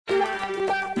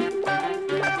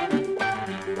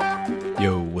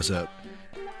What's up?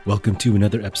 Welcome to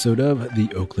another episode of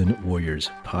the Oakland Warriors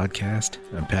podcast.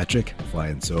 I'm Patrick,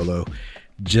 flying solo.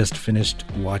 Just finished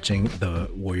watching the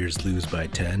Warriors lose by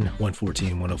 10,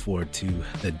 114-104 to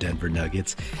the Denver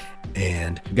Nuggets.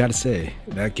 And I gotta say,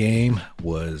 that game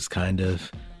was kind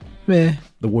of meh.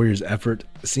 The Warriors' effort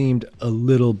seemed a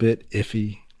little bit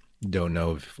iffy. Don't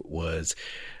know if it was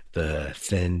the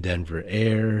thin Denver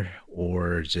air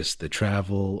or just the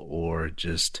travel or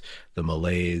just the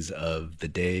malaise of the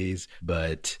days.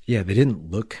 But yeah, they didn't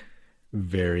look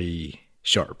very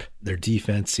sharp. Their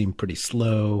defense seemed pretty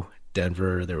slow.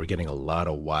 Denver, they were getting a lot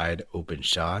of wide open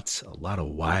shots, a lot of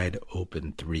wide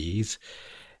open threes.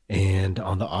 And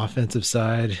on the offensive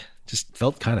side, just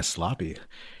felt kind of sloppy,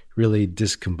 really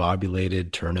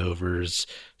discombobulated turnovers.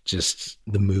 Just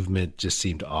the movement just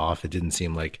seemed off. It didn't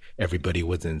seem like everybody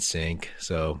was in sync.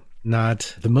 So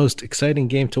not the most exciting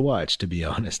game to watch, to be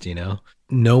honest, you know.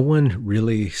 No one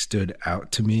really stood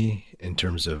out to me in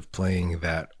terms of playing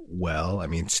that well. I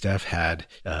mean, Steph had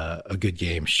a good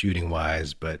game shooting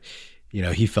wise, but, you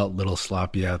know, he felt a little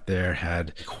sloppy out there,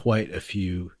 had quite a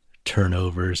few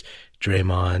turnovers.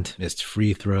 Draymond missed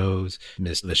free throws,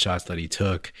 missed the shots that he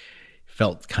took.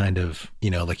 Felt kind of,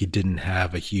 you know, like he didn't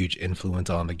have a huge influence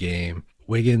on the game.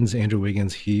 Andrew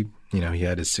Wiggins, he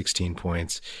had his 16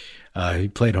 points. He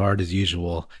played hard as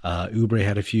usual. Oubre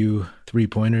had a few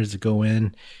 3-pointers to go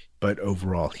in, but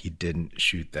overall he didn't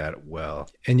shoot that well.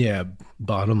 And yeah,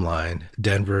 bottom line,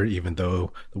 Denver, even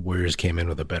though the Warriors came in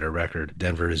with a better record,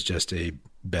 Denver is just a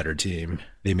better team.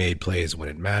 They made plays when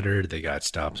it mattered. They got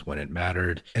stops when it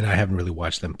mattered. And I haven't really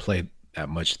watched them play that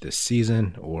much this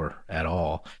season or at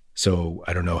all. So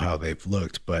I don't know how they've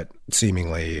looked, but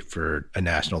seemingly for a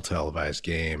national televised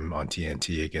game on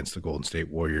TNT against the Golden State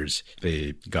Warriors,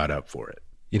 they got up for it.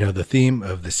 You know, the theme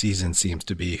of the season seems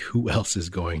to be who else is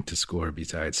going to score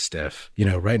besides Steph. You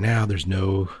know, right now there's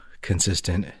no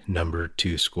consistent number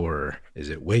 2 scorer. Is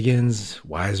it Wiggins,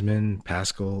 Wiseman,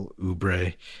 Pascal,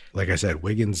 Oubre? Like I said,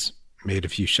 Wiggins made a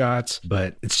few shots,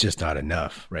 but it's just not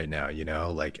enough right now, you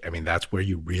know? Like, I mean, that's where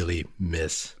you really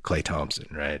miss Klay Thompson,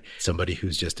 right? Somebody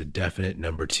who's just a definite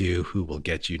number 2 who will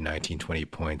get you 19, 20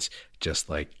 points just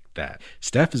like that.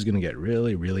 Steph is going to get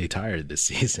really, really tired this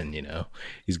season, you know?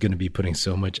 He's going to be putting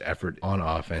so much effort on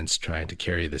offense trying to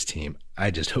carry this team. I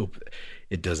just hope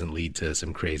it doesn't lead to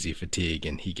some crazy fatigue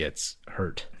and he gets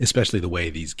hurt, especially the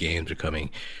way these games are coming,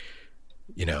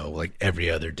 you know, like every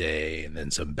other day and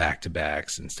then some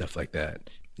back-to-backs and stuff like that.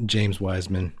 James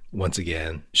Wiseman, once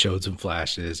again, showed some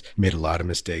flashes, made a lot of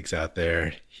mistakes out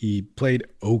there. He played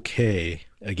okay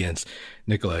against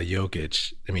Nikola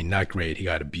Jokic. I mean, not great. He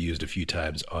got abused a few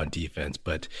times on defense,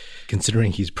 but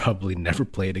considering he's probably never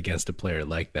played against a player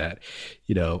like that,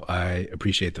 you know, I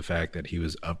appreciate the fact that he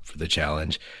was up for the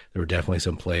challenge. There were definitely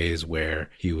some plays where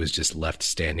he was just left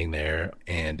standing there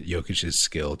and Jokic's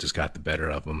skill just got the better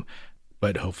of him.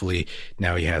 But hopefully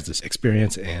now he has this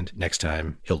experience and next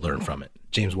time he'll learn from it.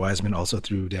 James Wiseman also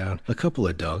threw down a couple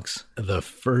of dunks. The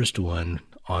first one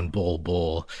on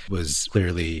Bol was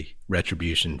clearly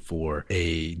retribution for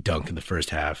a dunk in the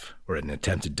first half, or an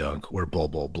attempted dunk where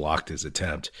Bol blocked his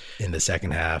attempt. In the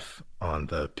second half on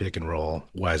the pick and roll,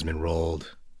 Wiseman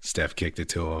rolled, Steph kicked it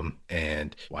to him,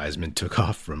 and Wiseman took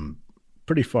off from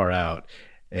pretty far out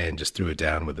and just threw it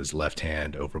down with his left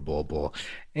hand over Bol.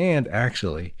 And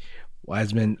actually,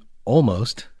 Wiseman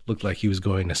almost looked like he was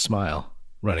going to smile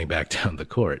running back down the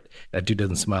court. That dude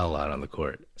doesn't smile a lot on the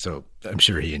court, so I'm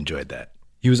sure he enjoyed that.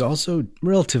 He was also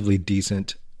relatively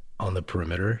decent on the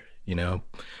perimeter, you know,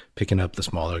 picking up the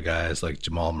smaller guys like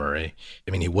Jamal Murray.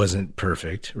 I mean, he wasn't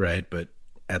perfect, right? But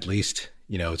at least,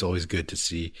 you know, it's always good to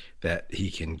see that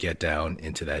he can get down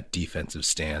into that defensive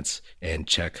stance and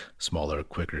check smaller,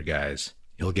 quicker guys.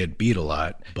 He'll get beat a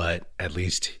lot, but at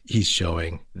least he's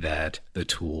showing that the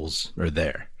tools are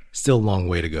there. Still a long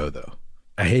way to go, though.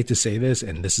 I hate to say this,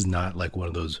 and this is not like one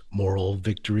of those moral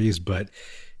victories, but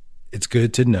it's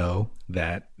good to know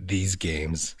that these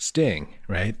games sting,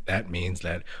 right? That means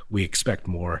that we expect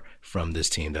more from this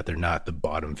team, that they're not the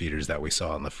bottom feeders that we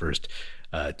saw in the first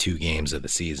 2 games of the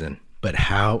season. But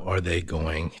how are they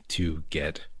going to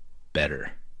get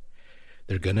better?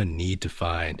 They're going to need to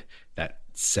find that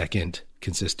second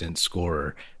consistent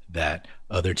scorer that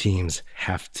other teams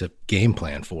have to game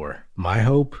plan for. My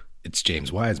hope, it's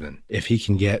James Wiseman. If he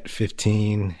can get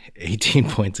 15, 18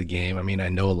 points a game, I mean, I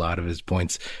know a lot of his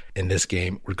points in this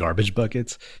game were garbage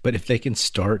buckets, but if they can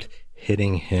start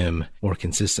hitting him more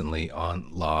consistently on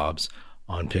lobs,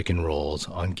 on pick and rolls,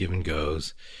 on give and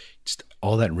goes, just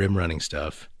all that rim running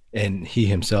stuff, and he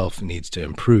himself needs to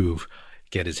improve,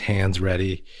 get his hands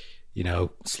ready, you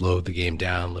know, slow the game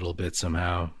down a little bit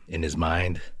somehow in his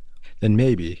mind. then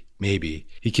maybe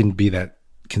he can be that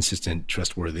consistent,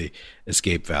 trustworthy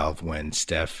escape valve when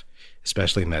Steph,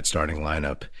 especially in that starting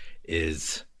lineup,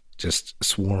 is just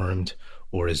swarmed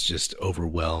or is just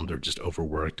overwhelmed or just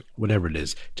overworked, whatever it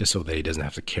is, just so that he doesn't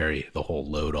have to carry the whole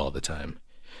load all the time.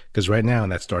 Because right now in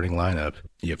that starting lineup,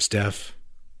 you have Steph,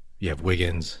 you have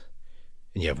Wiggins,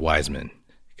 and you have Wiseman,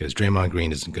 because Draymond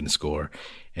Green isn't going to score.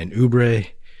 And Oubre,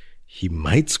 he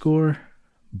might score,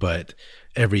 but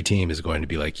every team is going to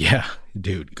be like, yeah,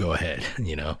 dude, go ahead.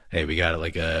 Hey, we got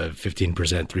like a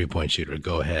 15% three-point shooter.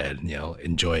 Go ahead,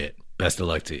 enjoy it. Best of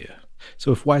luck to you.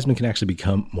 So if Wiseman can actually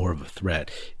become more of a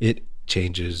threat, it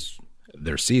changes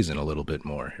their season a little bit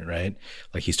more, right?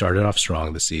 Like he started off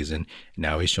strong this season.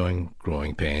 Now he's showing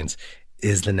growing pains.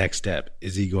 Is the next step?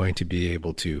 Is he going to be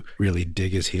able to really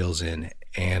dig his heels in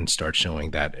and start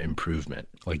showing that improvement,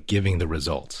 like giving the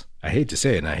results? I hate to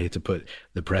say it, and I hate to put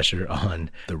the pressure on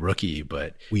the rookie,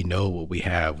 but we know what we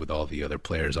have with all the other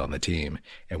players on the team.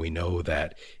 And we know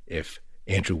that if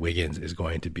Andrew Wiggins is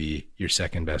going to be your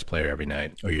second best player every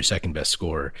night or your second best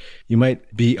scorer, you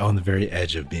might be on the very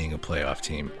edge of being a playoff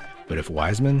team. But if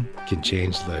Wiseman can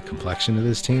change the complexion of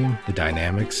this team, the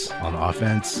dynamics on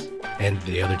offense and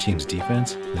the other team's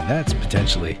defense, then that's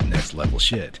potentially next level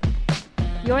shit.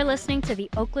 You're listening to the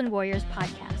Oakland Warriors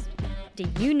podcast.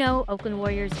 Did you know Oakland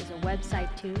Warriors is a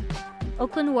website too?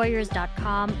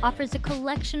 OaklandWarriors.com offers a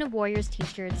collection of Warriors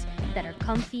t-shirts that are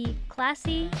comfy,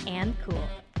 classy, and cool.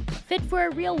 Fit for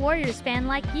a real Warriors fan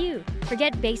like you.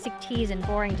 Forget basic tees and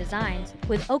boring designs.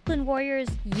 With Oakland Warriors,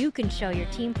 you can show your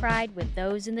team pride with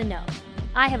those in the know.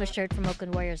 I have a shirt from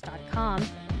OaklandWarriors.com.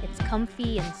 It's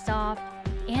comfy and soft,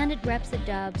 and it reps the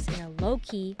Dubs in a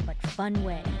low-key but fun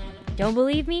way. Don't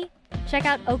believe me? Check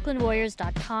out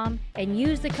OaklandWarriors.com and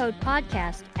use the code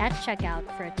PODCAST at checkout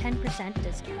for a 10%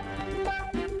 discount.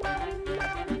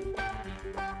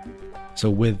 So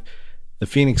with the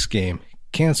Phoenix game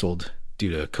canceled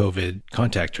due to COVID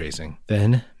contact tracing,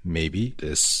 then maybe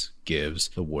this gives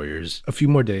the Warriors a few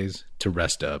more days to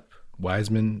rest up,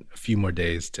 Wiseman a few more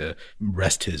days to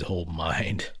rest his whole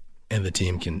mind, and the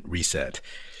team can reset.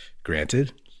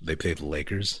 Granted, they play the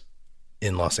Lakers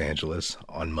in Los Angeles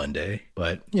on Monday,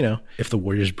 but, if the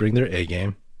Warriors bring their A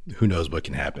game, who knows what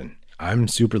can happen. I'm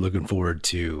super looking forward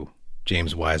to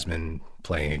James Wiseman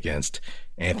playing against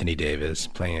Anthony Davis,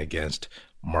 playing against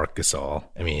Marc Gasol.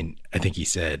 I think he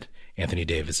said Anthony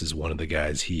Davis is one of the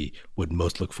guys he would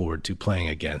most look forward to playing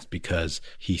against because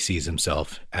he sees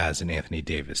himself as an Anthony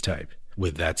Davis type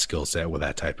with that skill set, with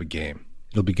that type of game.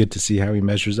 It'll be good to see how he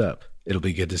measures up. It'll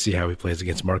be good to see how he plays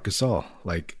against Marc Gasol,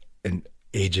 like an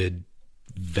aged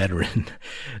veteran,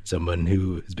 someone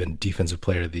who has been Defensive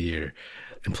Player of the Year,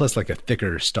 and plus like a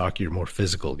thicker, stockier, more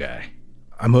physical guy.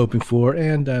 I'm hoping for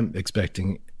and I'm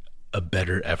expecting a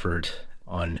better effort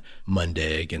on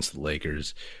Monday against the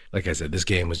Lakers. Like I said, this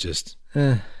game was just,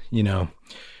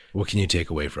 what can you take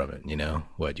away from it?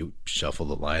 You shuffle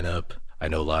the lineup. I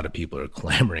know a lot of people are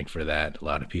clamoring for that. A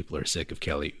lot of people are sick of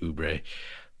Kelly Oubre,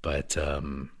 but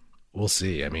we'll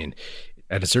see.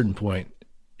 At a certain point,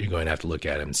 you're going to have to look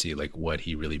at him and see like what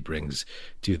he really brings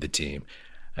to the team.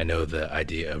 I know the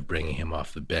idea of bringing him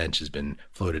off the bench has been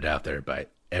floated out there by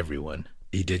everyone.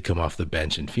 He did come off the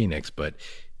bench in Phoenix, but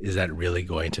is that really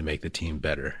going to make the team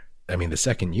better? The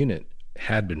second unit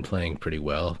had been playing pretty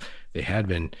well. They had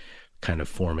been kind of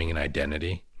forming an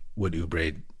identity. Would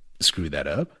Oubre screw that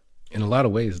up? In a lot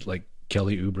of ways, like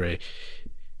Kelly Oubre,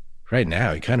 right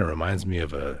now, he kind of reminds me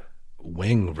of a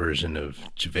wing version of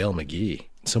JaVale McGee,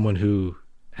 someone who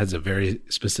has a very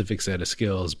specific set of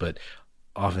skills, but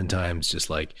oftentimes just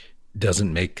like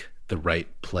doesn't make the right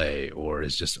play or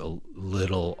is just a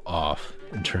little off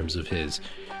in terms of his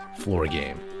floor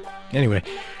game. Anyway,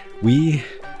 we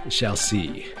shall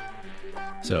see.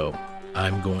 So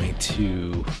I'm going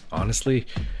to honestly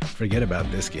forget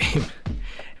about this game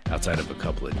outside of a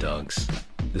couple of dunks.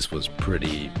 This was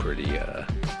pretty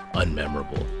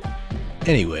unmemorable.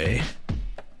 Anyway,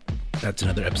 that's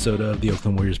another episode of the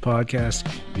Oakland Warriors podcast.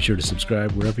 Be sure to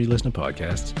subscribe wherever you listen to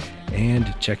podcasts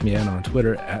and check me out on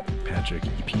Twitter at Patrick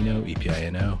Epino,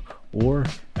 E-P-I-N-O, or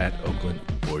at Oakland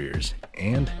Warriors.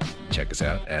 And check us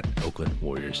out at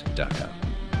oaklandwarriors.com.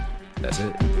 That's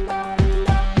it.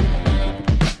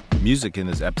 Music in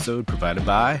this episode provided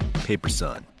by Paper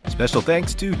Sun. Special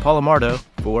thanks to Paul Amardo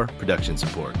for production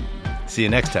support. See you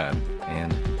next time,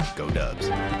 and go Dubs.